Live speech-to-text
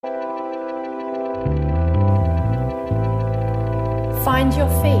Find Your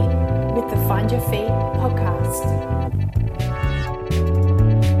Feet with the Find Your Feet podcast.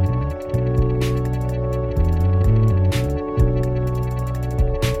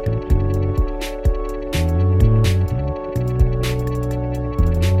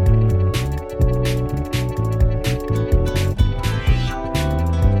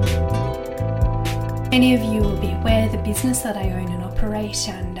 Many of you will be aware the business that I own and operate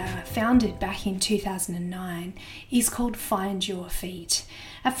and founded back in 2009 is called Find Your Feet.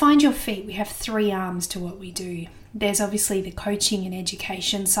 At Find Your Feet, we have three arms to what we do. There's obviously the coaching and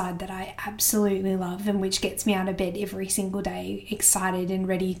education side that I absolutely love and which gets me out of bed every single day, excited and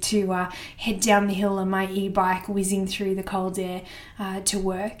ready to head down the hill on my e-bike, whizzing through the cold air to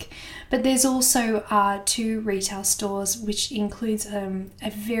work. But there's also 2 retail stores, which includes a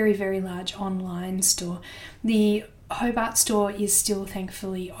very, very large online store. The Hobart store is still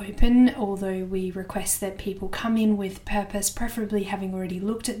thankfully open, although we request that people come in with purpose, preferably having already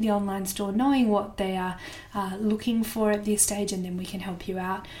looked at the online store, knowing what they are looking for at this stage, and then we can help you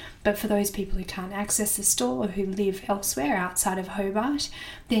out. But for those people who can't access the store or who live elsewhere outside of Hobart,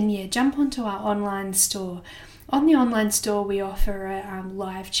 then jump onto our online store. On the online store, we offer a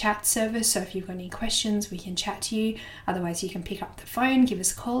live chat service, so if you've got any questions, we can chat to you. Otherwise, you can pick up the phone, give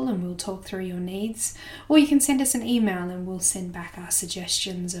us a call, and we'll talk through your needs. Or you can send us an email and we'll send back our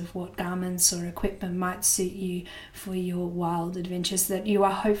suggestions of what garments or equipment might suit you for your wild adventures that you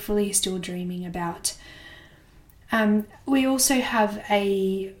are hopefully still dreaming about. We also have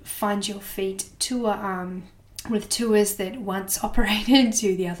a Find Your Feet tour with tours that once operated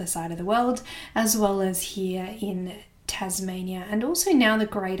to the other side of the world, as well as here in Tasmania, and also now the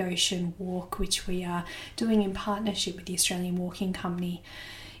Great Ocean Walk, which we are doing in partnership with the Australian Walking Company.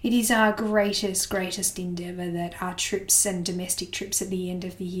 It is our greatest endeavour that our trips and domestic trips at the end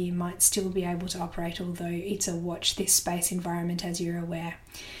of the year might still be able to operate, although it's a watch this space environment, as you're aware.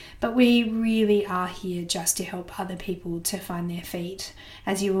 But we really are here just to help other people to find their feet.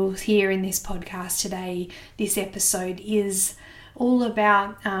 As you will hear in this podcast today, this episode is all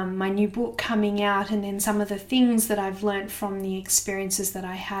about my new book coming out, and then some of the things that I've learnt from the experiences that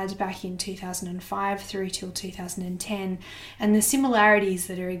I had back in 2005 through till 2010, and the similarities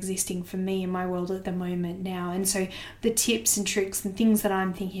that are existing for me in my world at the moment now. And so the tips and tricks and things that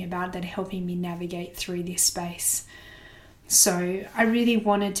I'm thinking about that are helping me navigate through this space. So I really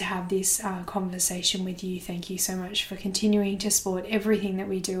wanted to have this conversation with you. Thank you so much for continuing to support everything that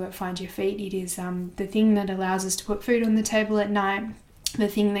we do at Find Your Feet. It is the thing that allows us to put food on the table at night, the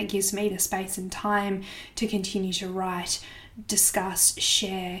thing that gives me the space and time to continue to write, discuss,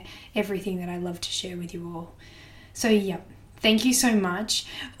 share everything that I love to share with you all. So thank you so much.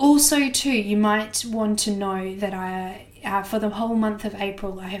 Also too, you might want to know that for the whole month of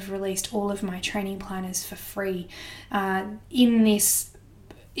April, I have released all of my training planners for free. In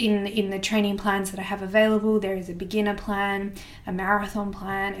the training plans that I have available, there is a beginner plan, a marathon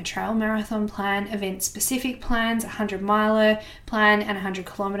plan, a trail marathon plan, event-specific plans, a 100-miler plan, and a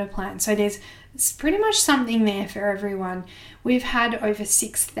 100-kilometer plan. So there's pretty much something there for everyone. We've had over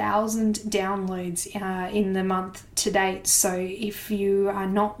 6,000 downloads in the month to date. So if you are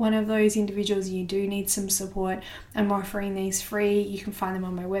not one of those individuals, you do need some support. I'm offering these free. You can find them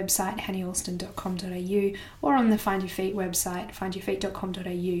on my website, hannyallston.com.au, or on the Find Your Feet website,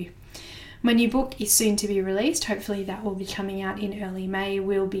 findyourfeet.com.au. My new book is soon to be released. Hopefully that will be coming out in early May.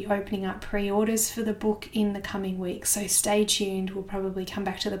 We'll be opening up pre-orders for the book in the coming weeks, so stay tuned. We'll probably come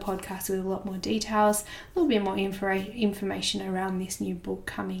back to the podcast with a lot more details, a little bit more information around this new book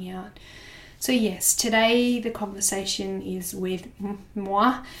coming out. So yes, today the conversation is with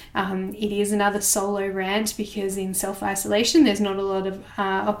moi. It is another solo rant because in self-isolation there's not a lot of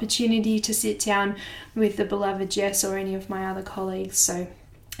opportunity to sit down with the beloved Jess or any of my other colleagues. So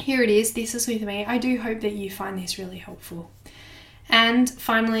here it is. This is with me. I do hope that you find this really helpful. And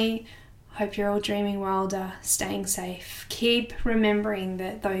finally, hope you're all dreaming wilder, staying safe. Keep remembering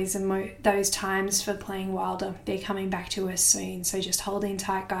that those times for playing wilder, they're coming back to us soon. So just hold in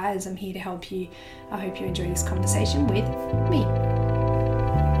tight, guys. I'm here to help you. I hope you enjoy this conversation with me.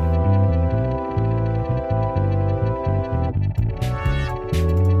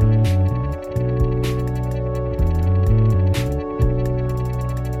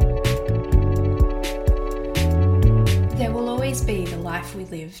 Be the life we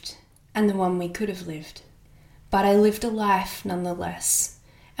lived and the one we could have lived, but I lived a life nonetheless,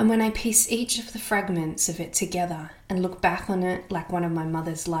 and when I piece each of the fragments of it together and look back on it like one of my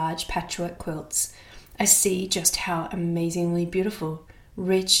mother's large patchwork quilts, I see just how amazingly beautiful,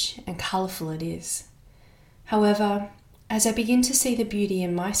 rich and colourful it is. However, as I begin to see the beauty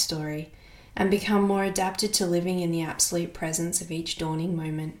in my story, and become more adapted to living in the absolute presence of each dawning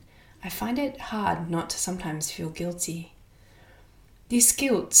moment, I find it hard not to sometimes feel guilty. This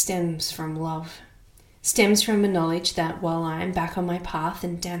guilt stems from love, stems from the knowledge that while I am back on my path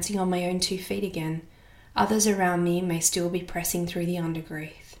and dancing on my own 2 feet again, others around me may still be pressing through the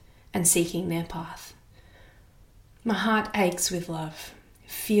undergrowth and seeking their path. My heart aches with love,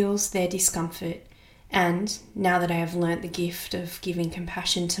 feels their discomfort, and now that I have learnt the gift of giving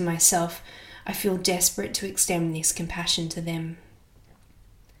compassion to myself, I feel desperate to extend this compassion to them.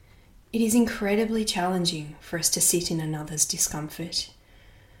 It is incredibly challenging for us to sit in another's discomfort.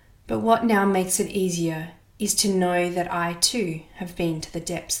 But what now makes it easier is to know that I too have been to the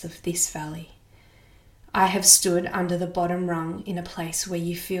depths of this valley. I have stood under the bottom rung in a place where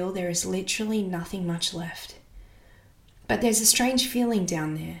you feel there is literally nothing much left. But there's a strange feeling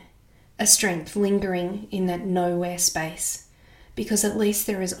down there, a strength lingering in that nowhere space, because at least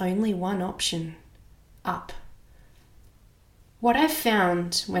there is only one option: up. What I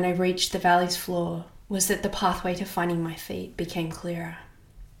found when I reached the valley's floor was that the pathway to finding my feet became clearer.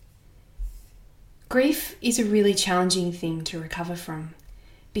 Grief is a really challenging thing to recover from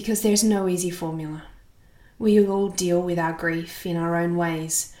because there's no easy formula. We all deal with our grief in our own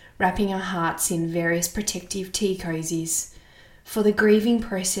ways, wrapping our hearts in various protective tea cozies. For the grieving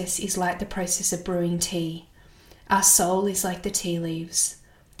process is like the process of brewing tea. Our soul is like the tea leaves.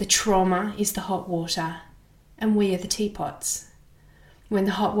 The trauma is the hot water, and we are the teapots. When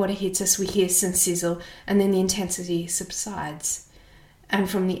the hot water hits us, we hiss and sizzle, and then the intensity subsides. And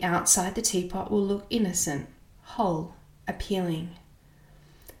from the outside, the teapot will look innocent, whole, appealing.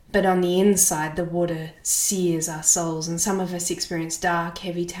 But on the inside, the water sears our souls, and some of us experience dark,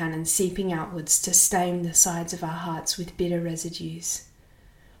 heavy tannin seeping outwards to stain the sides of our hearts with bitter residues.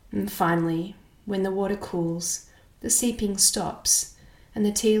 And finally, when the water cools, the seeping stops, and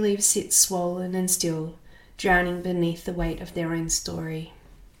the tea leaves sit swollen and still, drowning beneath the weight of their own story.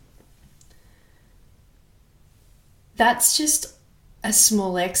 That's just a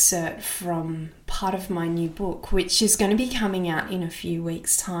small excerpt from part of my new book, which is going to be coming out in a few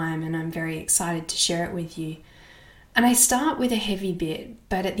weeks' time, and I'm very excited to share it with you. And I start with a heavy bit,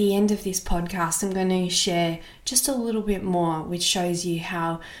 but at the end of this podcast, I'm going to share just a little bit more, which shows you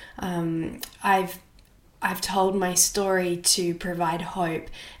how I've told my story to provide hope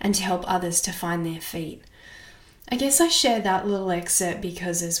and to help others to find their feet. I guess I share that little excerpt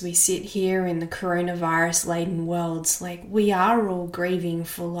because as we sit here in the coronavirus-laden worlds, we are all grieving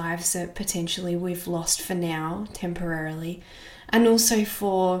for lives that potentially we've lost for now, temporarily, and also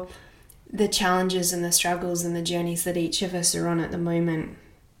for the challenges and the struggles and the journeys that each of us are on at the moment.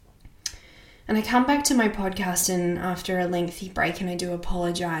 And I come back to my podcast and after a lengthy break, and I do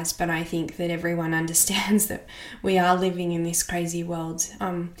apologize, but I think that everyone understands that we are living in this crazy world.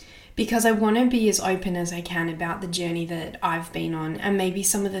 Because I want to be as open as I can about the journey that I've been on and maybe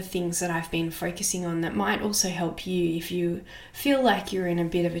some of the things that I've been focusing on that might also help you if you feel like you're in a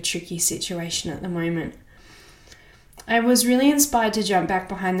bit of a tricky situation at the moment. I was really inspired to jump back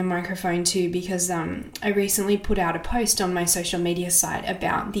behind the microphone too because I recently put out a post on my social media site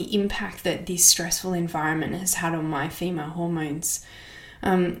about the impact that this stressful environment has had on my female hormones.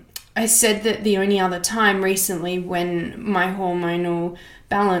 I said that the only other time recently when my hormonal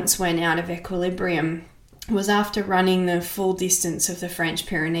balance went out of equilibrium was after running the full distance of the French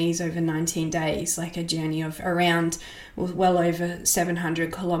Pyrenees over 19 days, like a journey of around well over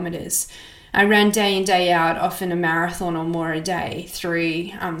 700 kilometers. I ran day in, day out, often a marathon or more a day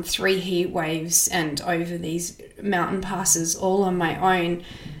through 3 heat waves and over these mountain passes all on my own.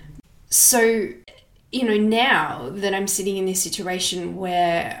 So, now that I'm sitting in this situation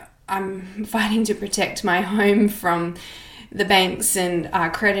where I'm fighting to protect my home from the banks and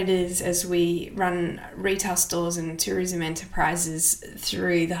our creditors as we run retail stores and tourism enterprises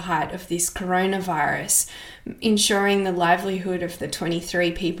through the height of this coronavirus, ensuring the livelihood of the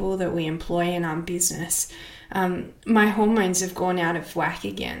 23 people that we employ in our business, my hormones have gone out of whack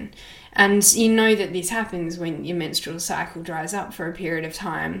again. And you know that this happens when your menstrual cycle dries up for a period of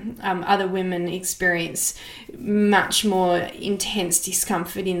time. Other women experience much more intense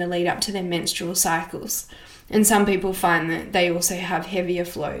discomfort in the lead up to their menstrual cycles. And some people find that they also have heavier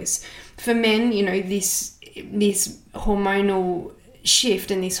flows. For men, this hormonal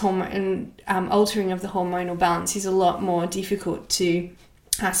shift and this hormone altering of the hormonal balance is a lot more difficult to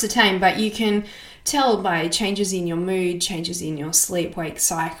ascertain, but you can tell by changes in your mood, changes in your sleep-wake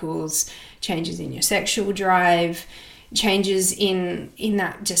cycles, changes in your sexual drive, changes in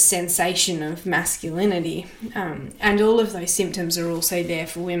that just sensation of masculinity. And all of those symptoms are also there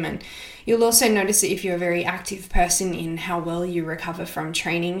for women. You'll also notice it if you're a very active person in how well you recover from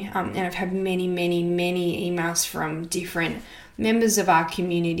training. And I've had many emails from different members of our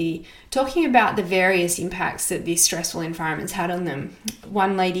community talking about the various impacts that this stressful environment's had on them.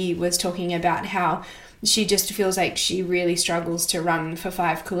 One lady was talking about how she just feels like she really struggles to run for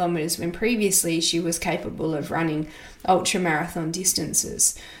 5 kilometers when previously she was capable of running ultra marathon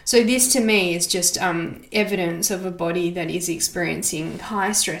distances. So this to me is just evidence of a body that is experiencing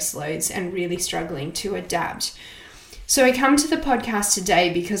high stress loads and really struggling to adapt. So I come to the podcast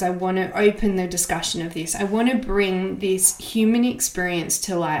today because I want to open the discussion of this. I want to bring this human experience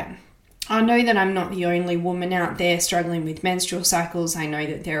to light. I know that I'm not the only woman out there struggling with menstrual cycles. I know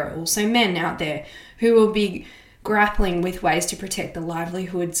that there are also men out there who will be grappling with ways to protect the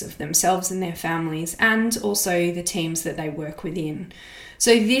livelihoods of themselves and their families, and also the teams that they work within.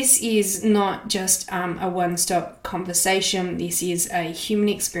 So this is not just a one-stop conversation. This is a human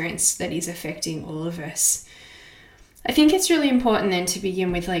experience that is affecting all of us. I think it's really important then to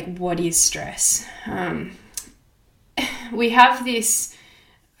begin with, what is stress? We have this,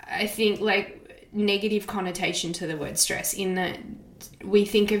 I think, negative connotation to the word stress, in that we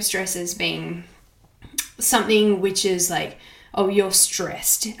think of stress as being something which is you're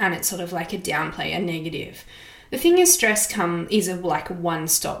stressed, and it's sort of like a downplay, a negative. The thing is, stress is a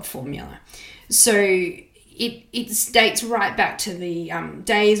one-stop formula. So it dates right back to the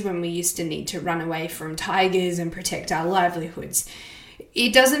days when we used to need to run away from tigers and protect our livelihoods.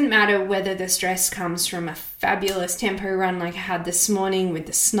 It doesn't matter whether the stress comes from a fabulous tempo run like I had this morning with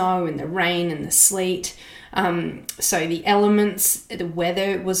the snow and the rain and the sleet. So the elements, the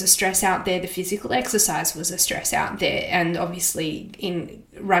weather was a stress out there, the physical exercise was a stress out there, and obviously in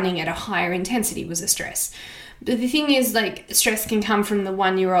running at a higher intensity was a stress. But the thing is, stress can come from the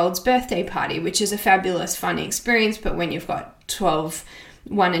 1-year-old's birthday party, which is a fabulous, fun experience, but when you've got 12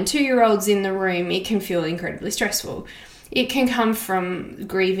 1- and 2-year-olds in the room, it can feel incredibly stressful. It can come from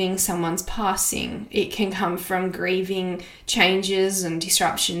grieving someone's passing. It can come from grieving changes and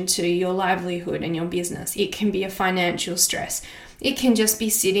disruption to your livelihood and your business. It can be a financial stress. It can just be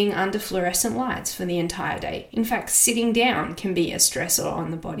sitting under fluorescent lights for the entire day. In fact, sitting down can be a stressor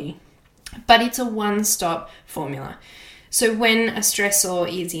on the body. But it's a one-stop formula. So when a stressor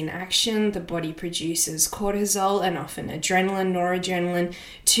is in action, the body produces cortisol and often adrenaline, noradrenaline,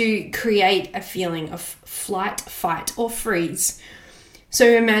 to create a feeling of flight, fight, or freeze. So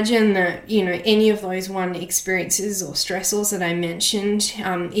imagine that, any of those one experiences or stressors that I mentioned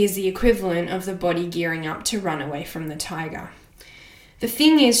is the equivalent of the body gearing up to run away from the tiger. The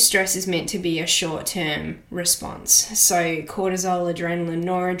thing is, stress is meant to be a short-term response. So cortisol, adrenaline,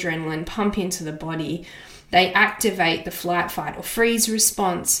 noradrenaline pump into the body. They activate the flight, fight, or freeze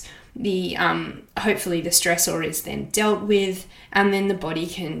response. Hopefully the stressor is then dealt with, and then the body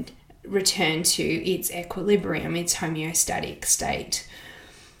can return to its equilibrium, its homeostatic state.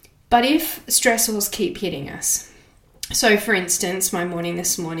 But if stressors keep hitting us, so for instance, my morning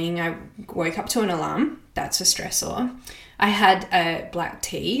this morning, I woke up to an alarm. That's a stressor. I had a black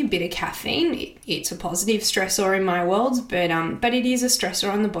tea, a bit of caffeine. It's a positive stressor in my world, but it is a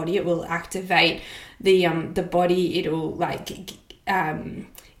stressor on the body. It will activate the body. It'll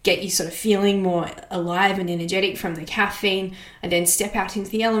get you sort of feeling more alive and energetic from the caffeine. I then step out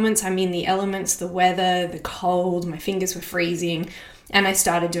into the elements. I'm in the elements, the weather, the cold, my fingers were freezing, and I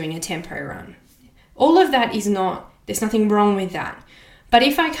started doing a tempo run. All of that there's nothing wrong with that. But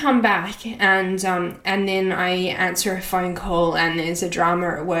if I come back and then I answer a phone call and there's a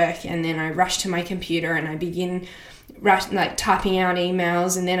drama at work, and then I rush to my computer and I begin typing out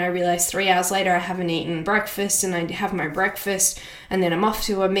emails, and then I realize 3 hours later I haven't eaten breakfast, and I have my breakfast, and then I'm off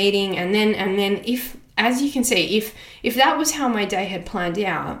to a meeting, and then if, as you can see, if that was how my day had planned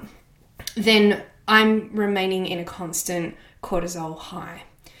out, then I'm remaining in a constant cortisol high.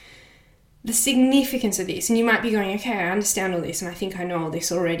 The significance of this, and you might be going, okay, I understand all this and I think I know all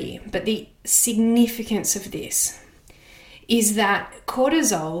this already, but the significance of this is that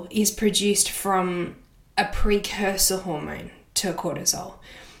cortisol is produced from a precursor hormone to cortisol,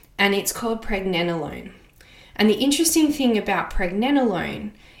 and it's called pregnenolone. And the interesting thing about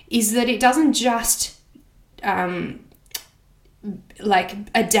pregnenolone is that it doesn't just adapt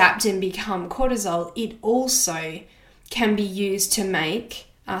and become cortisol, it also can be used to make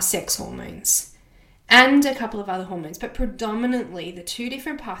sex hormones and a couple of other hormones, but predominantly the two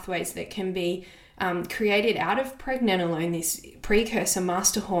different pathways that can be created out of pregnenolone, this precursor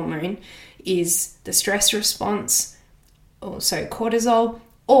master hormone, is the stress response, also cortisol,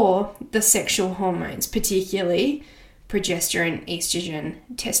 or the sexual hormones, particularly progesterone, estrogen,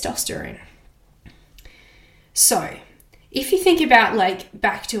 testosterone. So if you think about like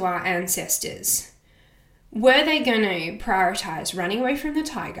back to our ancestors, were they going to prioritize running away from the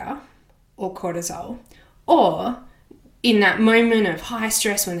tiger or cortisol, or in that moment of high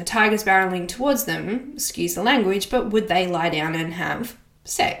stress when the tiger's barreling towards them, excuse the language, but would they lie down and have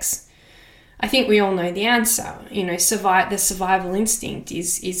sex? I think we all know the answer. The survival instinct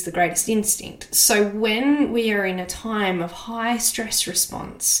is the greatest instinct. So when we are in a time of high stress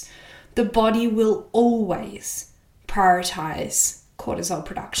response, the body will always prioritize cortisol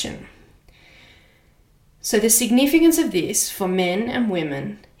production. So the significance of this for men and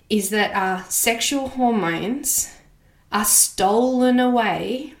women is that our sexual hormones are stolen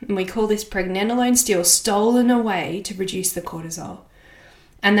away, and we call this pregnenolone steal, stolen away to produce the cortisol.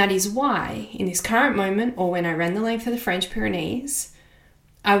 And that is why in this current moment, or when I ran the length of the French Pyrenees,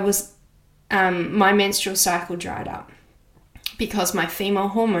 my menstrual cycle dried up because my female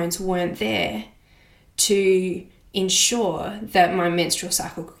hormones weren't there to ensure that my menstrual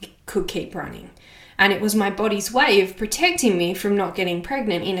cycle could keep running. And it was my body's way of protecting me from not getting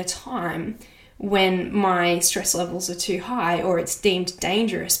pregnant in a time when my stress levels are too high, or it's deemed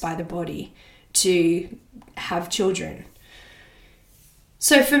dangerous by the body to have children.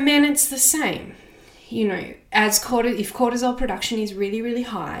 So for men, it's the same. If cortisol production is really, really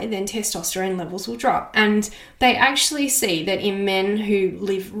high, then testosterone levels will drop. And they actually see that in men who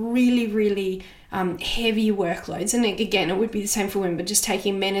live really, really heavy workloads, and again, it would be the same for women, but just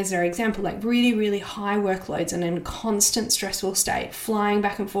taking men as their example, like really, really high workloads and in a constant stressful state, flying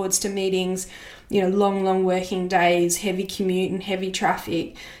back and forwards to meetings, long working days, heavy commute and heavy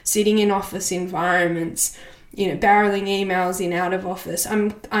traffic, sitting in office environments, barreling emails in out of office.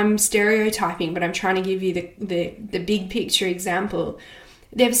 I'm stereotyping, but I'm trying to give you the big picture example.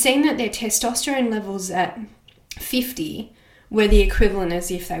 They've seen that their testosterone levels at 50 were the equivalent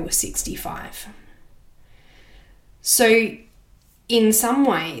as if they were 65. So in some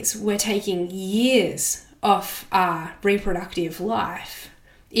ways, we're taking years off our reproductive life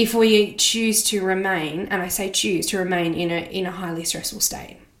if we choose to remain, and I say choose to remain in a highly stressful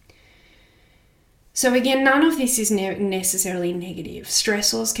state. So again, none of this is necessarily negative.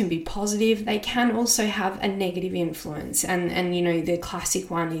 Stressors can be positive. They can also have a negative influence. And the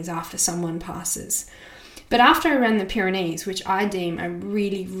classic one is after someone passes. But after I ran the Pyrenees, which I deem a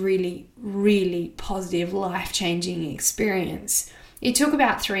really, really, really positive, life-changing experience, it took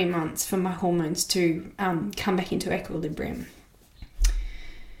about 3 months for my hormones to come back into equilibrium.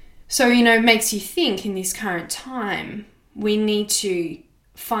 So, it makes you think in this current time, we need to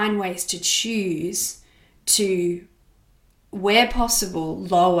find ways to choose to, where possible,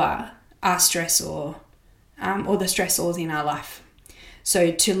 lower our stressor or the stressors in our life.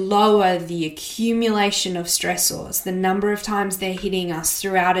 So to lower the accumulation of stressors, the number of times they're hitting us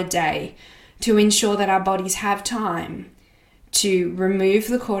throughout a day, to ensure that our bodies have time to remove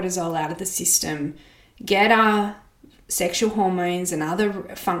the cortisol out of the system, get our sexual hormones and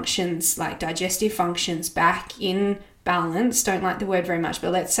other functions like digestive functions back in balance. Don't like the word very much,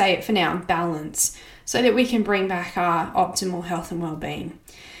 but let's say it for now, balance, so that we can bring back our optimal health and well-being.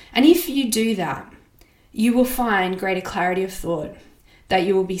 And if you do that, you will find greater clarity of thought, that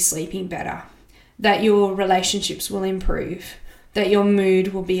you will be sleeping better, that your relationships will improve, that your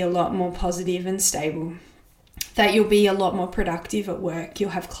mood will be a lot more positive and stable, that you'll be a lot more productive at work,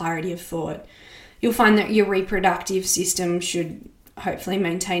 you'll have clarity of thought. You'll find that your reproductive system should hopefully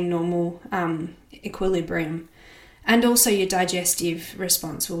maintain normal equilibrium. And also your digestive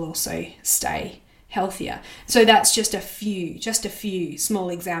response will also stay healthier. So that's just a few small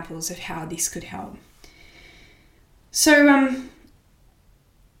examples of how this could help. So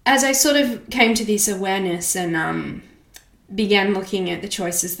as I sort of came to this awareness and began looking at the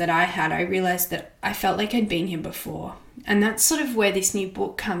choices that I had, I realized that I felt like I'd been here before. And that's sort of where this new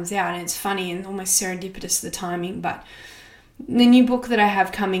book comes out. And it's funny and almost serendipitous, the timing, but the new book that I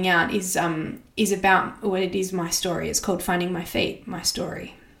have coming out is about what it is, my story. It's called Finding My Feet, My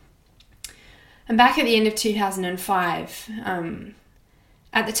Story. And back at the end of 2005,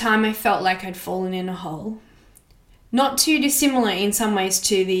 at the time I felt like I'd fallen in a hole. Not too dissimilar in some ways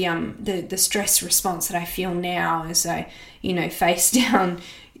to the stress response that I feel now as I, face down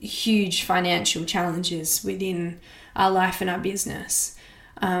huge financial challenges within our life and our business.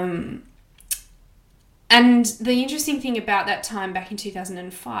 And the interesting thing about that time back in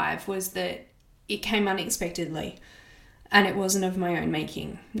 2005 was that it came unexpectedly and it wasn't of my own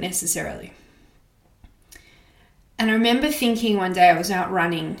making necessarily. And I remember thinking one day I was out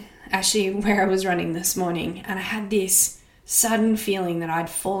running, actually where I was running this morning, and I had this sudden feeling that I'd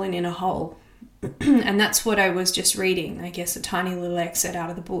fallen in a hole. And that's what I was just reading, I guess a tiny little excerpt out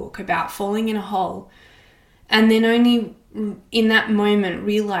of the book about falling in a hole. And then only in that moment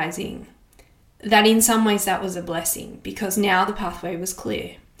realizing that in some ways that was a blessing, because now the pathway was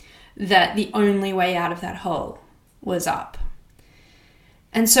clear, that the only way out of that hole was up.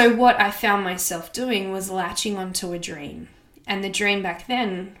 And so what I found myself doing was latching onto a dream. And the dream back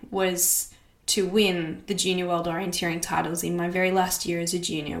then was to win the junior world orienteering titles in my very last year as a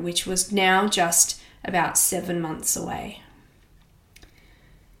junior, which was now just about 7 months away.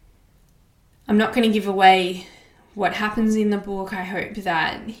 I'm not going to give away what happens in the book. I hope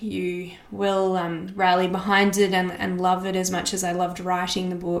that you will rally behind it and love it as much as I loved writing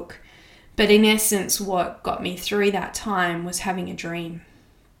the book. But in essence, what got me through that time was having a dream.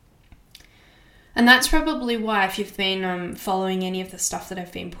 And that's probably why, if you've been following any of the stuff that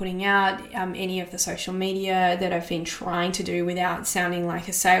I've been putting out, any of the social media that I've been trying to do without sounding like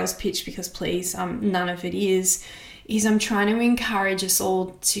a sales pitch, because please, none of it is I'm trying to encourage us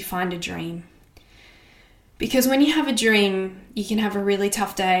all to find a dream. Because when you have a dream, you can have a really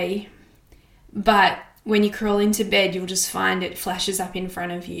tough day, but when you crawl into bed, you'll just find it flashes up in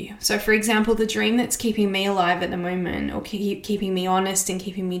front of you. So for example, the dream that's keeping me alive at the moment, or keeping me honest and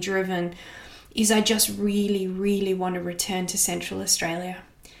keeping me driven, is I just really, really want to return to Central Australia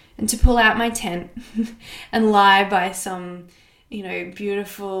and to pull out my tent and lie by some,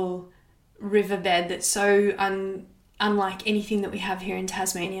 beautiful riverbed that's so unlike anything that we have here in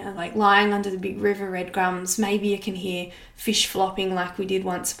Tasmania, like lying under the big river red gums. Maybe you can hear fish flopping like we did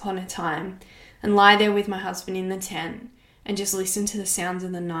once upon a time, and lie there with my husband in the tent and just listen to the sounds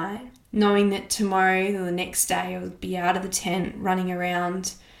of the night, knowing that tomorrow or the next day I'll be out of the tent running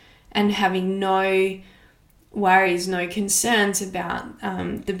around and having no worries, no concerns about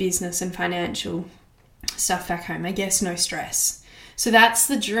the business and financial stuff back home. I guess no stress. So that's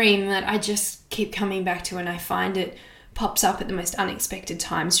the dream that I just keep coming back to, and I find it pops up at the most unexpected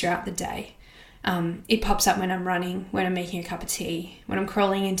times throughout the day. It pops up when I'm running, when I'm making a cup of tea, when I'm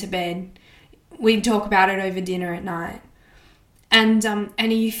crawling into bed. We talk about it over dinner at night. And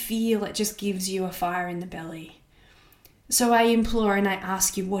you feel it just gives you a fire in the belly. So I implore and I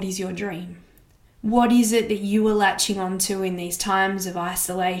ask you, what is your dream? What is it that you are latching onto in these times of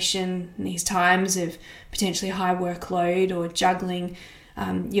isolation, in these times of potentially high workload, or juggling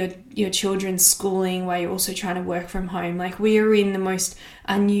your children's schooling while you're also trying to work from home? Like, we are in the most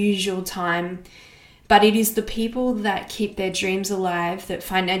unusual time, but it is the people that keep their dreams alive, that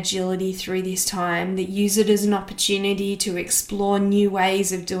find agility through this time, that use it as an opportunity to explore new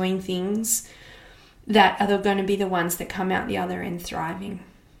ways of doing things, that are going to be the ones that come out the other end thriving.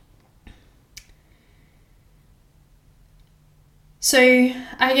 So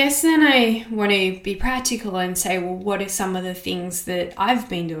I guess then I want to be practical and say, well, what are some of the things that I've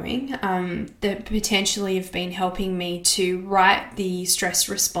been doing that potentially have been helping me to write the stress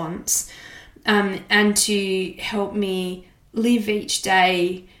response and to help me live each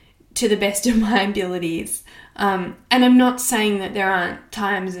day to the best of my abilities. And I'm not saying that there aren't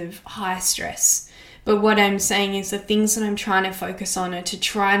times of high stress, but what I'm saying is the things that I'm trying to focus on are to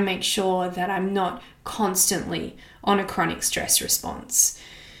try and make sure that I'm not constantly on a chronic stress response.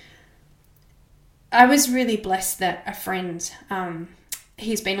 I was really blessed that a friend,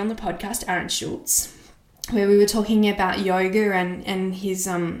 he's been on the podcast, Aaron Schultz, where we were talking about yoga and his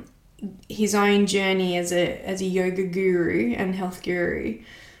own journey as a yoga guru and health guru.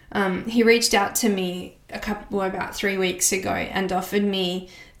 He reached out to me about 3 weeks ago and offered me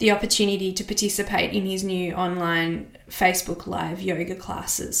the opportunity to participate in his new online Facebook Live yoga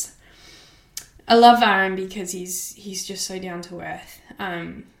classes. I love Aaron because he's just so down to earth.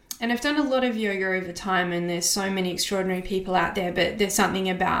 And I've done a lot of yoga over time, and there's so many extraordinary people out there, but there's something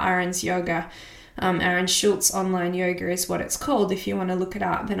about Aaron's yoga. Aaron Schultz Online Yoga is what it's called. If you want to look it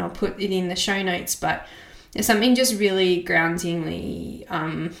up, and I'll put it in the show notes, but there's something just really groundingly,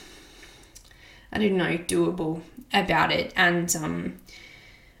 doable about it. And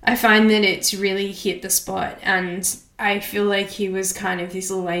I find that it's really hit the spot, and I feel like he was kind of this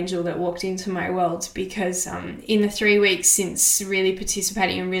little angel that walked into my world, because in the 3 weeks since really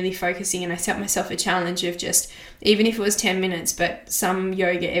participating and really focusing, and I set myself a challenge of just, even if it was 10 minutes, but some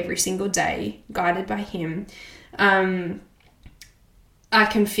yoga every single day, guided by him, I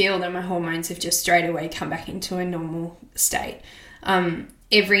can feel that my hormones have just straight away come back into a normal state.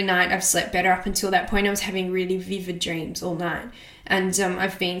 Every night I've slept better. Up until that point, I was having really vivid dreams all night. And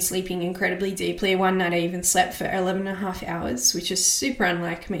I've been sleeping incredibly deeply. One night I even slept for 11 and a half hours, which is super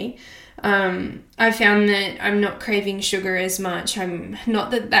unlike me. I found that I'm not craving sugar as much.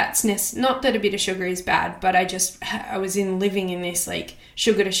 Not that a bit of sugar is bad, but I was living in this like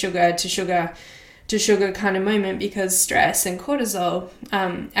sugar to sugar to sugar kind of moment, because stress and cortisol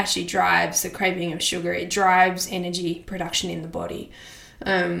actually drives the craving of sugar. It drives energy production in the body.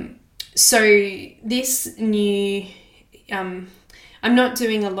 So this new, I'm not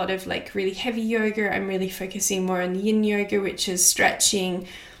doing a lot of like really heavy yoga. I'm really focusing more on the yin yoga, which is stretching,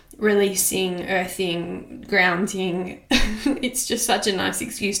 releasing, earthing, grounding. It's just such a nice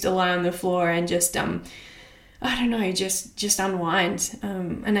excuse to lie on the floor and just I don't know, just unwind.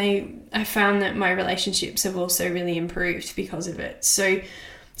 And I found that my relationships have also really improved because of it. So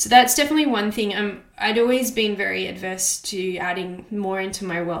that's definitely one thing. I'd always been very adverse to adding more into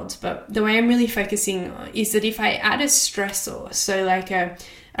my world, but the way I'm really focusing is that if I add a stressor, so like a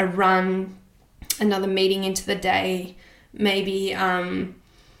run, another meeting into the day, maybe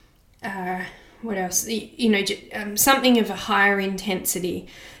what else? Something of a higher intensity,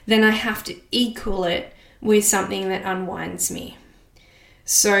 then I have to equal it with something that unwinds me.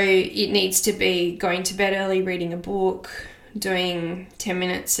 So it needs to be going to bed early, reading a book, doing 10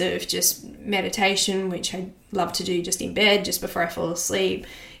 minutes of just meditation, which I love to do just in bed, just before I fall asleep.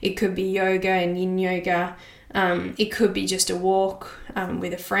 It could be yoga and yin yoga. It could be just a walk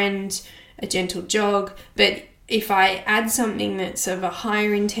with a friend, a gentle jog. But if I add something that's of a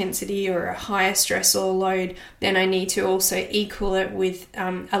higher intensity or a higher stressor load, then I need to also equal it with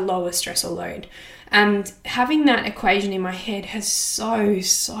a lower stressor load. And having that equation in my head has so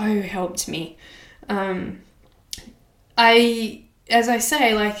helped me. As I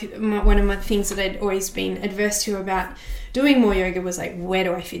say, like one of my things that I'd always been adverse to about doing more yoga was like, where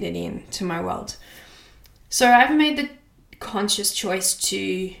do I fit it in to my world? So I've made the conscious choice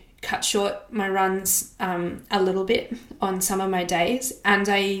to cut short my runs a little bit on some of my days, and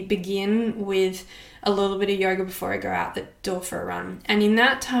I begin with a little bit of yoga before I go out the door for a run. And in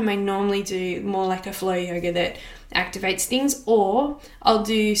that time, I normally do more like a flow yoga that activates things, or I'll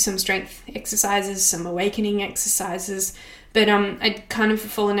do some strength exercises, some awakening exercises. But I'd kind of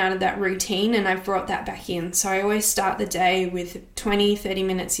fallen out of that routine, and I've brought that back in. So I always start the day with 20-30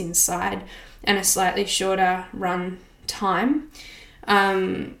 minutes inside and a slightly shorter run time.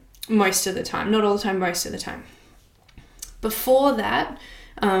 Most of the time, not all the time, most of the time. Before that,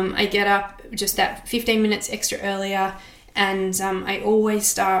 I get up just that 15 minutes extra earlier, and I always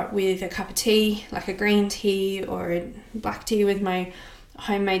start with a cup of tea, like a green tea or a black tea with my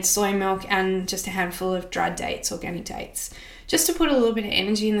homemade soy milk and just a handful of dried dates, organic dates, just to put a little bit of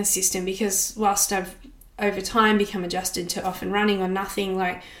energy in the system, because whilst I've over time become adjusted to often running on nothing,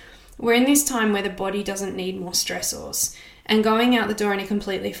 like we're in this time where the body doesn't need more stressors. And going out the door in a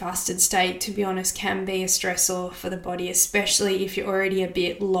completely fasted state, to be honest, can be a stressor for the body, especially if you're already a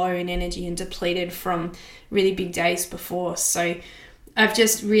bit low in energy and depleted from really big days before. So I've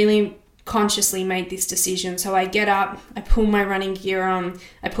just really consciously made this decision. So I get up, I pull my running gear on,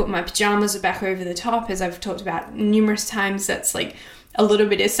 I put my pajamas back over the top, as I've talked about numerous times. That's like a little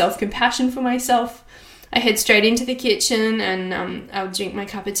bit of self-compassion for myself. I head straight into the kitchen and I'll drink my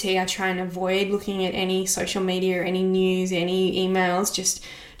cup of tea. I try and avoid looking at any social media or any news, any emails,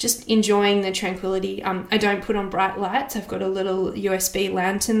 just enjoying the tranquility. I don't put on bright lights. I've got a little USB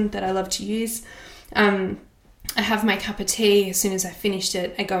lantern that I love to use. I have my cup of tea. As soon as I finished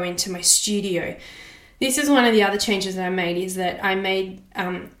it, I go into my studio. This is one of the other changes that I made, is that I made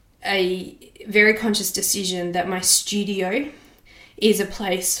a very conscious decision that my studio is a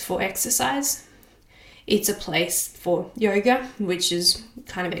place for exercise. It's a place for yoga, which is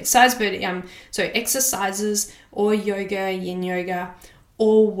kind of exercise, but so exercises or yoga, yin yoga,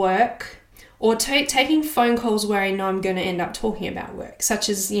 or work, or taking phone calls where I know I'm going to end up talking about work, such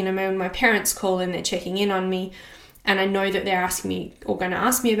as, when my parents call and they're checking in on me and I know that they're asking me or going to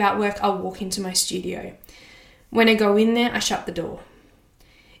ask me about work, I'll walk into my studio. When I go in there, I shut the door.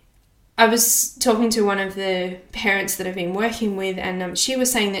 I was talking to one of the parents that I've been working with, and she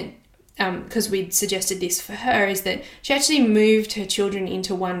was saying that because we'd suggested this for her, is that she actually moved her children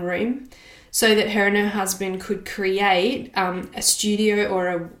into one room so that her and her husband could create a studio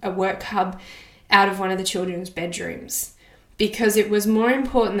or a work hub out of one of the children's bedrooms, because it was more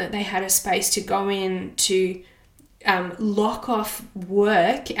important that they had a space to go in to lock off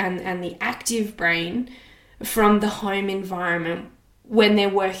work and the active brain from the home environment when they're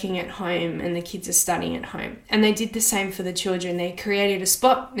working at home and the kids are studying at home. And they did the same for the children. They created a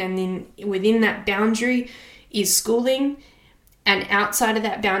spot, and then within that boundary is schooling, and outside of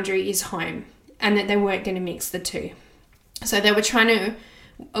that boundary is home, and that they weren't going to mix the two. So they were trying to,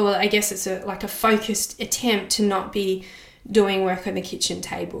 well, I guess it's like a focused attempt to not be doing work on the kitchen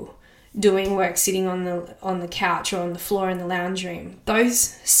table, doing work sitting on the couch or on the floor in the lounge room. Those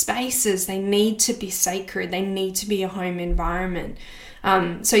spaces, they need to be sacred. They need to be a home environment.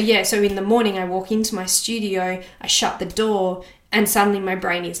 So in the morning I walk into my studio, I shut the door, and suddenly my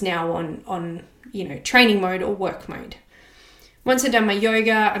brain is now on training mode or work mode. Once I've done my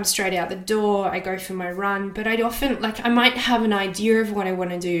yoga, I'm straight out the door, I go for my run, but I'd often, I might have an idea of what I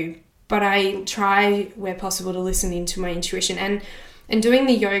want to do, but I try where possible to listen into my intuition, and doing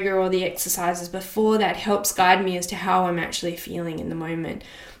the yoga or the exercises before that helps guide me as to how I'm actually feeling in the moment.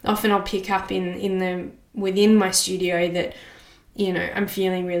 Often I'll pick up within my studio that, I'm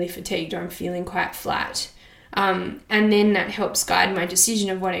feeling really fatigued, or I'm feeling quite flat. And then that helps guide my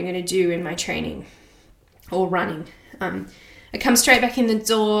decision of what I'm going to do in my training or running. I come straight back in the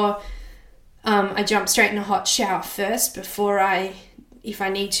door. I jump straight in a hot shower first before if I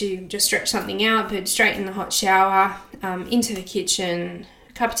need to just stretch something out, but straight in the hot shower, into the kitchen,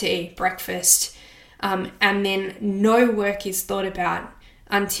 cup of tea, breakfast, and then no work is thought about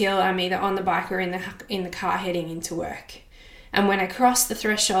until I'm either on the bike or in the car heading into work. And when I cross the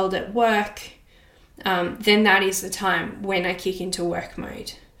threshold at work, then that is the time when I kick into work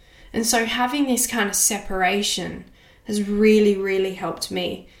mode. And so having this kind of separation has really, really helped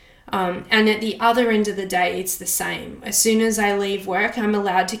me. And at the other end of the day, it's the same. As soon as I leave work, I'm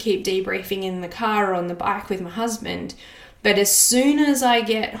allowed to keep debriefing in the car or on the bike with my husband. But as soon as I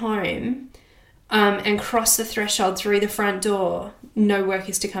get home and cross the threshold through the front door, no work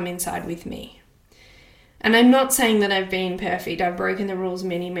is to come inside with me. And I'm not saying that I've been perfect. I've broken the rules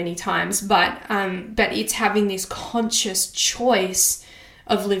many, many times, but it's having this conscious choice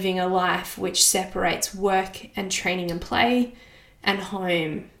of living a life which separates work and training and play and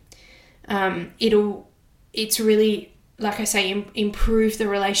home. It's really, like I say, improve the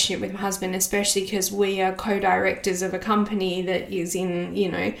relationship with my husband, especially because we are co-directors of a company that is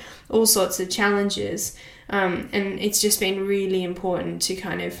in, all sorts of challenges. And it's just been really important to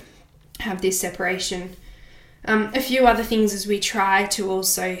kind of have this separation. A few other things as we try to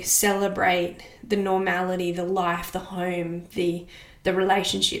also celebrate the normality, the life, the home, the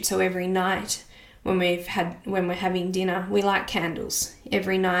relationship. So every night when we're having dinner, we light candles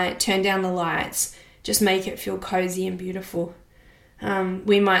every night, turn down the lights, just make it feel cozy and beautiful.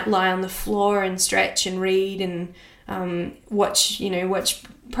 We might lie on the floor and stretch and read and watch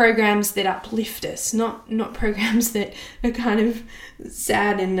programs that uplift us, not programs that are kind of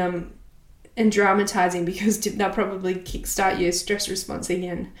sad and dramatizing, because they'll probably kickstart your stress response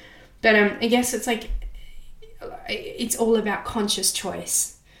again. But I guess it's all about conscious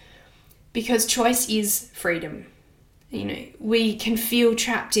choice, because choice is freedom. We can feel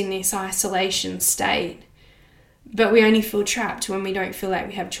trapped in this isolation state, but we only feel trapped when we don't feel like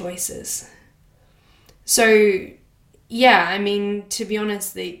we have choices. So yeah, to be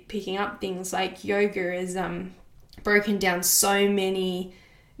honest, picking up things like yoga has broken down so many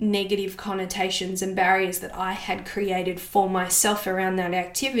negative connotations and barriers that I had created for myself around that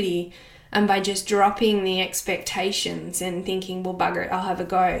activity. And by just dropping the expectations and thinking, well, bugger it, I'll have a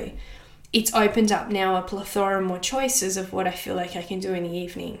go, it's opened up now a plethora more choices of what I feel like I can do in the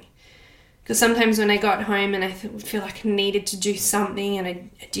evening. Because sometimes when I got home and I feel like I needed to do something and I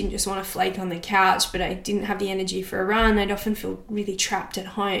didn't just want to flake on the couch, but I didn't have the energy for a run, I'd often feel really trapped at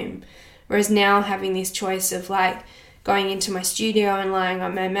home. Whereas now having this choice of going into my studio and lying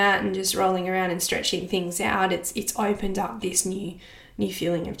on my mat and just rolling around and stretching things out, it's opened up this new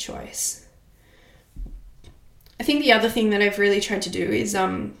feeling of choice. I think the other thing that I've really tried to do is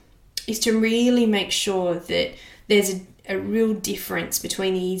to really make sure that there's a real difference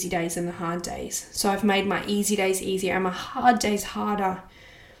between the easy days and the hard days. So I've made my easy days easier and my hard days harder.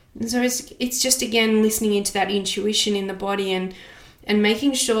 And so it's just, again, listening into that intuition in the body and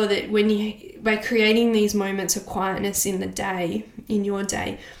making sure that by creating these moments of quietness in the day, in your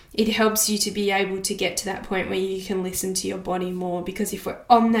day, it helps you to be able to get to that point where you can listen to your body more. Because if we're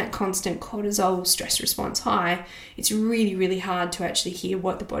on that constant cortisol stress response high, it's really, really hard to actually hear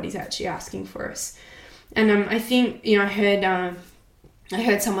what the body's actually asking for us. And I think, I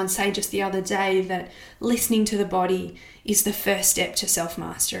heard someone say just the other day that listening to the body is the first step to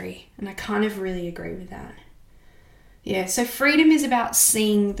self-mastery. And I kind of really agree with that. Yeah, so freedom is about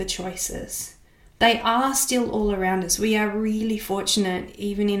seeing the choices. They are still all around us. We are really fortunate,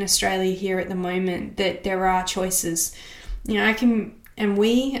 even in Australia here at the moment, that there are choices. We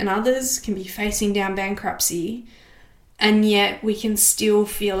and others can be facing down bankruptcy, and yet we can still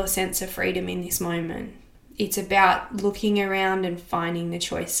feel a sense of freedom in this moment. It's about looking around and finding the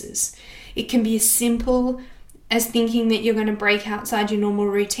choices. It can be as simple as thinking that you're going to break outside your normal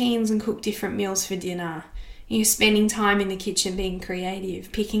routines and cook different meals for dinner. You're spending time in the kitchen being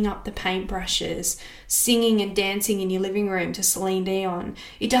creative, picking up the paintbrushes, singing and dancing in your living room to Celine Dion.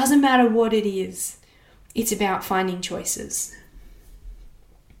 It doesn't matter what it is. It's about finding choices.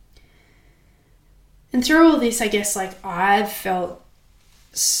 And through all this, I guess, like, I've felt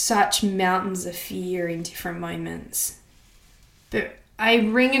such mountains of fear in different moments. But I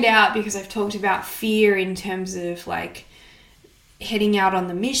bring it out because I've talked about fear in terms of like heading out on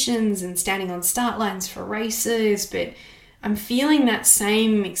the missions and standing on start lines for races, but I'm feeling that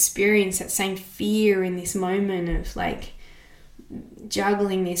same experience, that same fear in this moment of like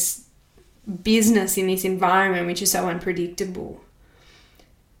juggling this business in this environment which is so unpredictable.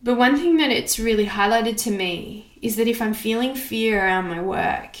 But one thing that it's really highlighted to me is that if I'm feeling fear around my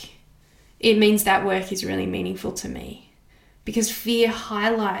work, it means that work is really meaningful to me, because fear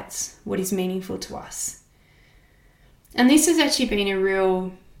highlights what is meaningful to us. And this has actually been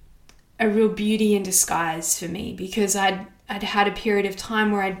a real beauty in disguise for me, because I'd had a period of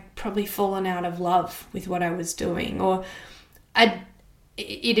time where I'd probably fallen out of love with what I was doing, or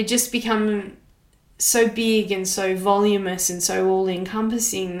it had just become so big and so voluminous and so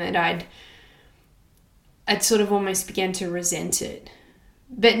all-encompassing that I'd sort of almost began to resent it.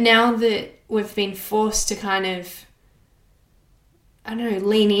 But now that we've been forced to kind of,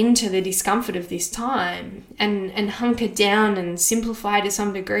 lean into the discomfort of this time and hunker down and simplify to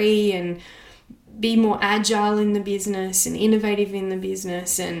some degree and be more agile in the business and innovative in the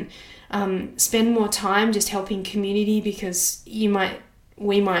business and spend more time just helping community, because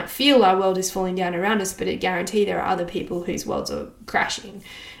we might feel our world is falling down around us, but I guarantee there are other people whose worlds are crashing.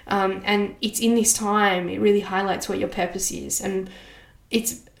 And it's in this time, it really highlights what your purpose is. And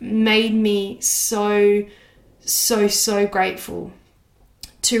it's made me so grateful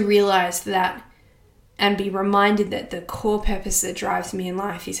to realize that and be reminded that the core purpose that drives me in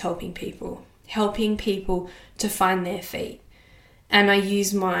life is helping people to find their feet. And I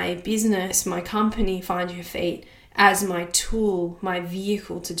use my business, my company, Find Your Feet, as my tool, my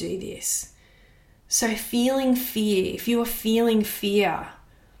vehicle to do this. So feeling fear, if you are feeling fear,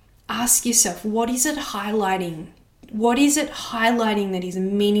 ask yourself, what is it highlighting? What is it highlighting that is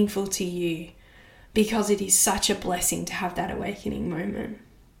meaningful to you? Because it is such a blessing to have that awakening moment.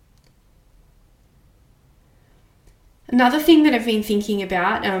 Another thing that I've been thinking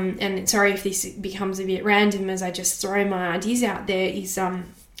about, and sorry if this becomes a bit random as I just throw my ideas out there, is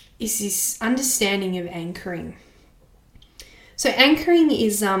this understanding of anchoring. So anchoring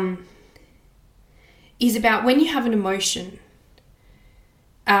is about when you have an emotion,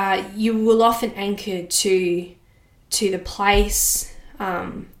 you will often anchor to the place,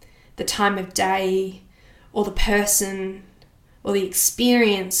 the time of day, or the person, or the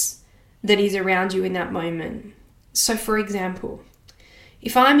experience that is around you in that moment. So for example,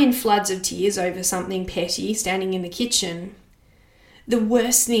 if I'm in floods of tears over something petty standing in the kitchen, the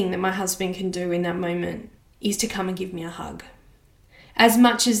worst thing that my husband can do in that moment is to come and give me a hug. As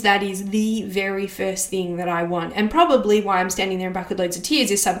much as that is the very first thing that I want, and probably why I'm standing there in bucket loads of tears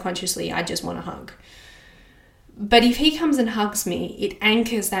is subconsciously I just want a hug. But if he comes and hugs me, it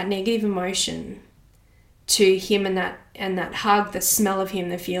anchors that negative emotion to him, and that hug, the smell of him,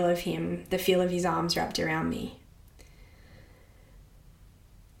 the feel of his arms wrapped around me.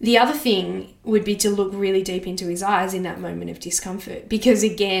 The other thing would be to look really deep into his eyes in that moment of discomfort, because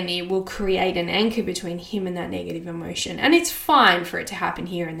again, it will create an anchor between him and that negative emotion. And it's fine for it to happen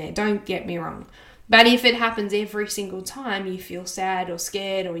here and there, don't get me wrong. But if it happens every single time you feel sad or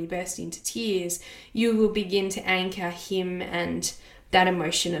scared or you burst into tears, you will begin to anchor him and that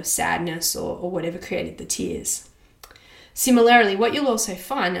emotion of sadness or whatever created the tears. Similarly, what you'll also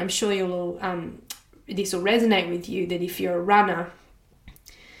find, I'm sure this will resonate with you, that if you're a runner,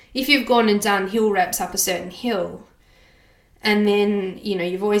 if you've gone and done hill reps up a certain hill, and then,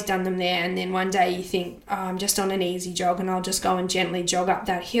 you've always done them there, and then one day you think, I'm just on an easy jog and I'll just go and gently jog up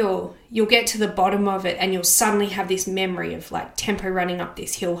that hill, you'll get to the bottom of it and you'll suddenly have this memory of like tempo running up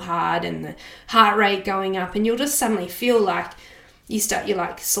this hill hard and the heart rate going up, and you'll just suddenly feel like your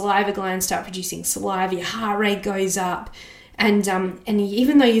like saliva glands start producing saliva, your heart rate goes up. And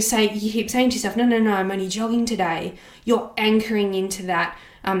even though you keep saying to yourself, no, I'm only jogging today, you're anchoring into that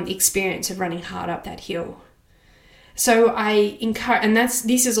experience of running hard up that hill. So I encourage, and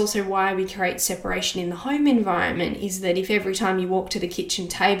this is also why we create separation in the home environment, is that if every time you walk to the kitchen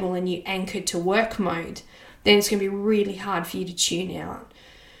table and you anchor to work mode, then it's going to be really hard for you to tune out.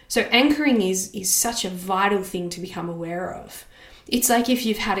 So anchoring is such a vital thing to become aware of. It's like if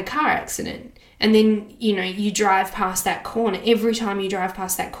you've had a car accident and then, you drive past that corner. Every time you drive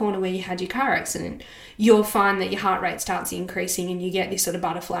past that corner where you had your car accident, you'll find that your heart rate starts increasing and you get this sort of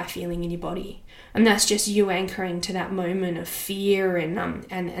butterfly feeling in your body. And that's just you anchoring to that moment of fear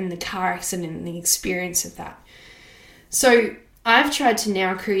and the car accident and the experience of that. So I've tried to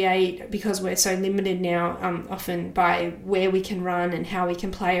now create, because we're so limited now, often by where we can run and how we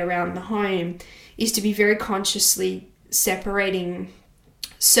can play around the home, is to be very consciously separating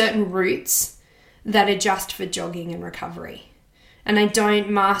certain routes that are just for jogging and recovery. And I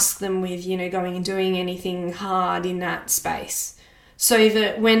don't mask them with, going and doing anything hard in that space. So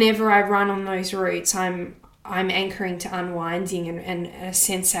that whenever I run on those routes, I'm anchoring to unwinding and a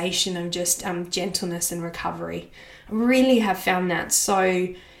sensation of just gentleness and recovery. I really have found that so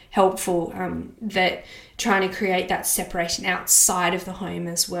helpful, that trying to create that separation outside of the home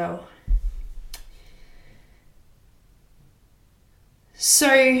as well. So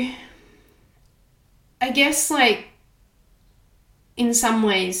I guess in some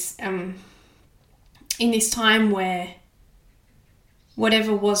ways, in this time where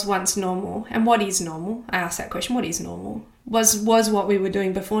whatever was once normal, and what is normal? I asked that question, what is normal? Was what we were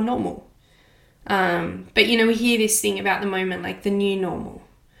doing before normal? But we hear this thing about the moment, the new normal.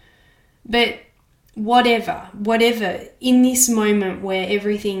 But whatever, in this moment where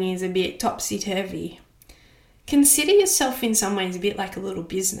everything is a bit topsy-turvy, consider yourself in some ways a bit like a little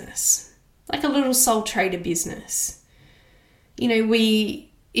business, like a little sole trader business.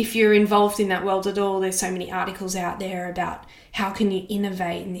 If you're involved in that world at all, there's so many articles out there about how can you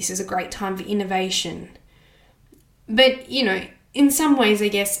innovate, and this is a great time for innovation. But, in some ways, I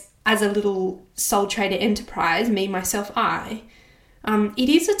guess, as a little sole trader enterprise, me, myself, it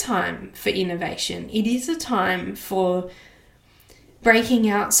is a time for innovation. It is a time for breaking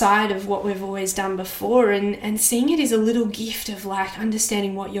outside of what we've always done before and seeing it as a little gift of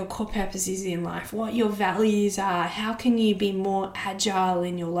understanding what your core purpose is in life, what your values are, how can you be more agile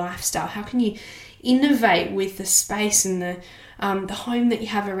in your lifestyle, how can you innovate with the space and the home that you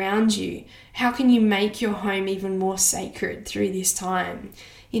have around you, how can you make your home even more sacred through this time,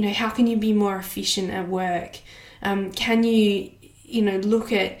 how can you be more efficient at work, can you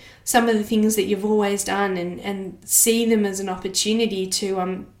look at some of the things that you've always done and see them as an opportunity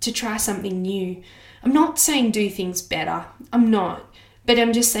to try something new. I'm not saying do things better. I'm not. But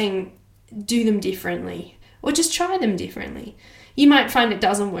I'm just saying do them differently, or just try them differently. You might find it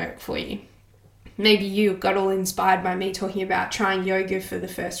doesn't work for you. Maybe you got all inspired by me talking about trying yoga for the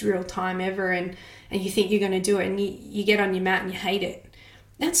first real time ever, and you think you're going to do it, and you get on your mat and you hate it.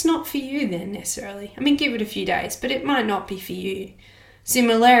 That's not for you then necessarily. Give it a few days, but it might not be for you.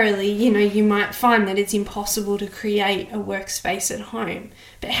 Similarly, you might find that it's impossible to create a workspace at home.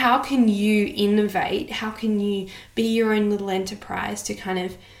 But how can you innovate? How can you be your own little enterprise to kind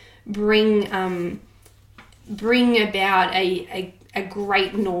of bring about a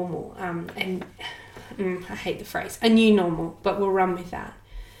great normal? I hate the phrase, a new normal, but we'll run with that.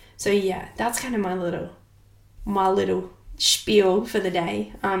 So yeah, that's kind of my little spiel for the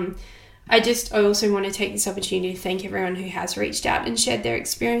day. I also want to take this opportunity to thank everyone who has reached out and shared their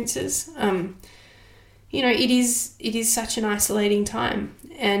experiences. It is such an isolating time,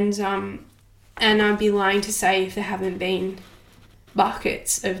 and I'd be lying to say if there haven't been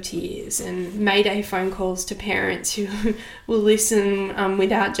buckets of tears and Mayday phone calls to parents who will listen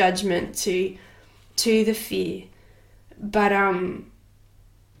without judgment to the fear. But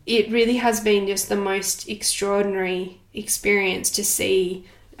it really has been just the most extraordinary experience to see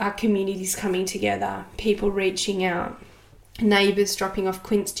our communities coming together, people reaching out, neighbours dropping off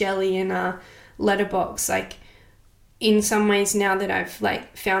quince jelly in our letterbox. In some ways, now that I've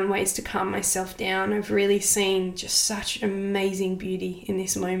found ways to calm myself down, I've really seen just such amazing beauty in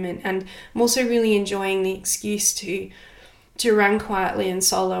this moment, and I'm also really enjoying the excuse to run quietly and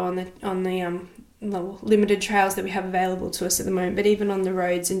solo on the limited trails that we have available to us at the moment, but even on the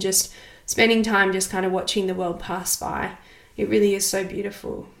roads, and just spending time just kind of watching the world pass by. It really is so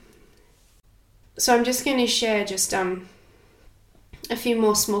beautiful. So I'm just going to share just a few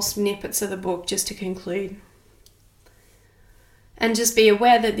more small snippets of the book just to conclude. And just be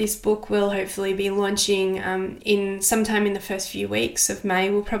aware that this book will hopefully be launching in sometime in the first few weeks of May.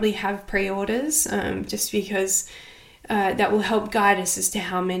 We'll probably have pre-orders just because that will help guide us as to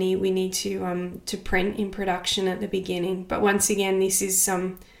how many we need to print in production at the beginning. But once again, this is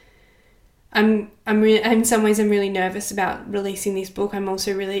in some ways I'm really nervous about releasing this book. I'm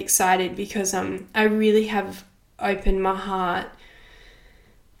also really excited because I really have opened my heart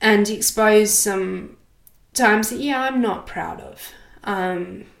and exposed some times that I'm not proud of.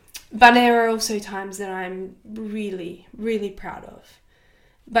 But there are also times that I'm really, really proud of.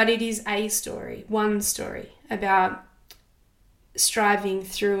 But it is one story about striving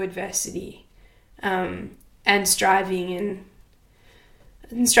through adversity, and striving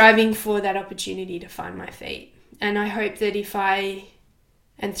for that opportunity to find my feet. And I hope that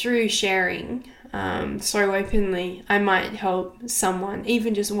through sharing so openly, I might help someone,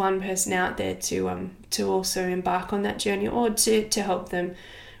 even just one person out there, to also embark on that journey, or to help them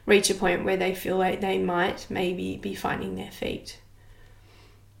reach a point where they feel like they might maybe be finding their feet.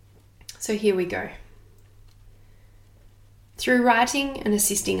 So here we go. Through writing and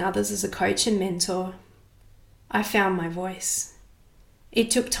assisting others as a coach and mentor, I found my voice. It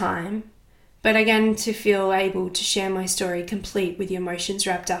took time, but I began to feel able to share my story complete with the emotions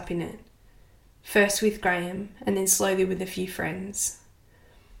wrapped up in it. First with Graham, and then slowly with a few friends.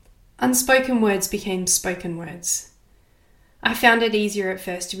 Unspoken words became spoken words. I found it easier at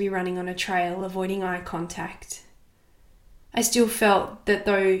first to be running on a trail, avoiding eye contact. I still felt that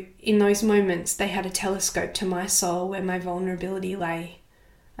though in those moments they had a telescope to my soul where my vulnerability lay,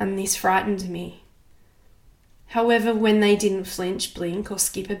 and this frightened me. However, when they didn't flinch, blink, or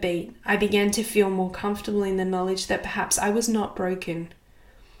skip a beat, I began to feel more comfortable in the knowledge that perhaps I was not broken.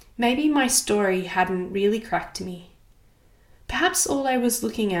 Maybe my story hadn't really cracked me. Perhaps all I was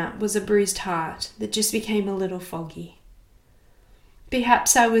looking at was a bruised heart that just became a little foggy.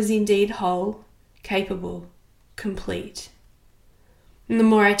 Perhaps I was indeed whole, capable, complete. And the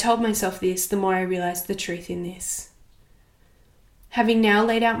more I told myself this, the more I realized the truth in this. Having now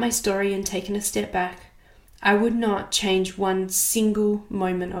laid out my story and taken a step back, I would not change one single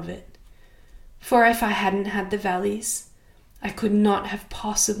moment of it. For if I hadn't had the valleys, I could not have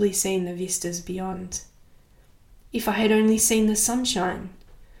possibly seen the vistas beyond. If I had only seen the sunshine,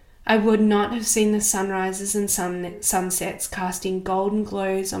 I would not have seen the sunrises and sunsets casting golden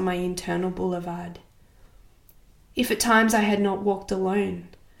glows on my internal boulevard. If at times I had not walked alone,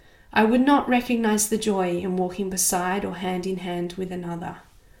 I would not recognize the joy in walking beside or hand in hand with another.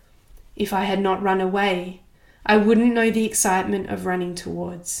 If I had not run away, I wouldn't know the excitement of running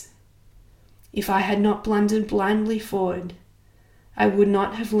towards. If I had not blundered blindly forward, I would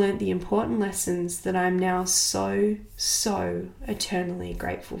not have learnt the important lessons that I am now so eternally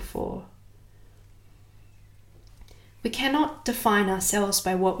grateful for. We cannot define ourselves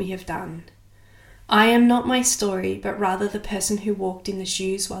by what we have done. I am not my story, but rather the person who walked in the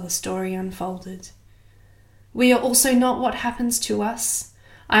shoes while the story unfolded. We are also not what happens to us.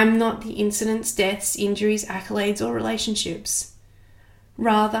 I am not the incidents, deaths, injuries, accolades, or relationships.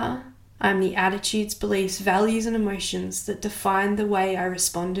 Rather, I am the attitudes, beliefs, values, and emotions that define the way I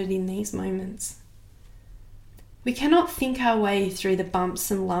responded in these moments. We cannot think our way through the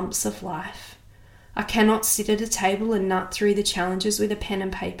bumps and lumps of life. I cannot sit at a table and nut through the challenges with a pen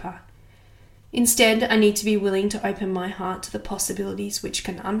and paper. Instead, I need to be willing to open my heart to the possibilities which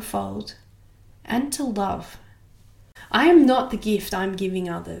can unfold, and to love. I am not the gift I'm giving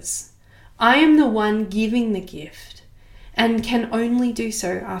others. I am the one giving the gift, and can only do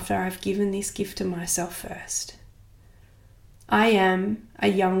so after I've given this gift to myself first. I am a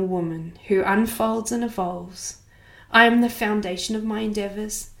young woman who unfolds and evolves. I am the foundation of my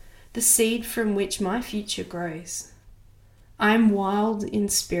endeavours, the seed from which my future grows. I am wild in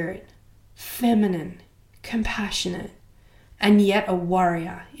spirit, feminine, compassionate, and yet a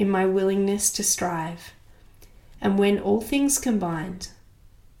warrior in my willingness to strive. And when all things combined,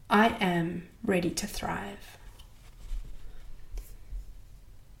 I am ready to thrive.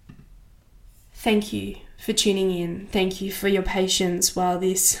 Thank you for tuning in. Thank you for your patience while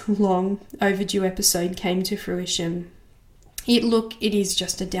this long overdue episode came to fruition. It is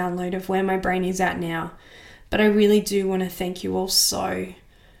just a download of where my brain is at now, but I really do want to thank you all so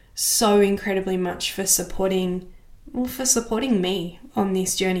incredibly much for supporting me on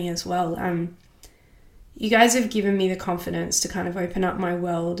this journey as well. You guys have given me the confidence to kind of open up my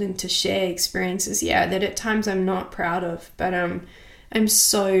world and to share experiences, that at times I'm not proud of, but I'm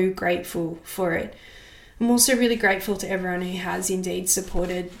so grateful for it. I'm also really grateful to everyone who has indeed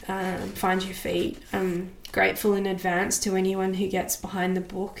supported Find Your Feet. I'm grateful in advance to anyone who gets behind the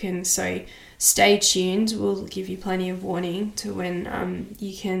book, and so stay tuned. We'll give you plenty of warning to when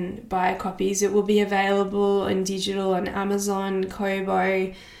you can buy copies. It will be available in digital on Amazon,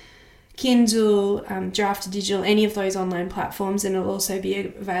 Kobo, Kindle, Draft to Digital, any of those online platforms, and it'll also be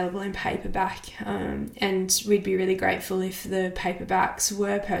available in paperback. And we'd be really grateful if the paperbacks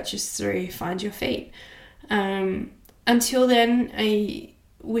were purchased through Find Your Feet. Until then, I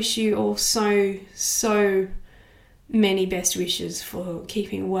wish you all so many best wishes for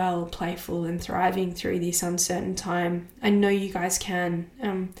keeping well, playful, and thriving through this uncertain time. I know you guys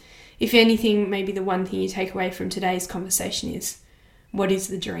can. If anything, maybe the one thing you take away from today's conversation is, what is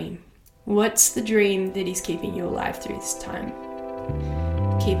the dream? What's the dream that is keeping you alive through this time?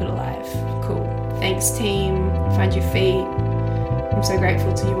 Keep it alive. Cool. Thanks, team. Find Your Feet. I'm so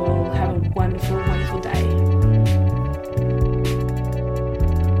grateful to you all. Have a wonderful, wonderful day.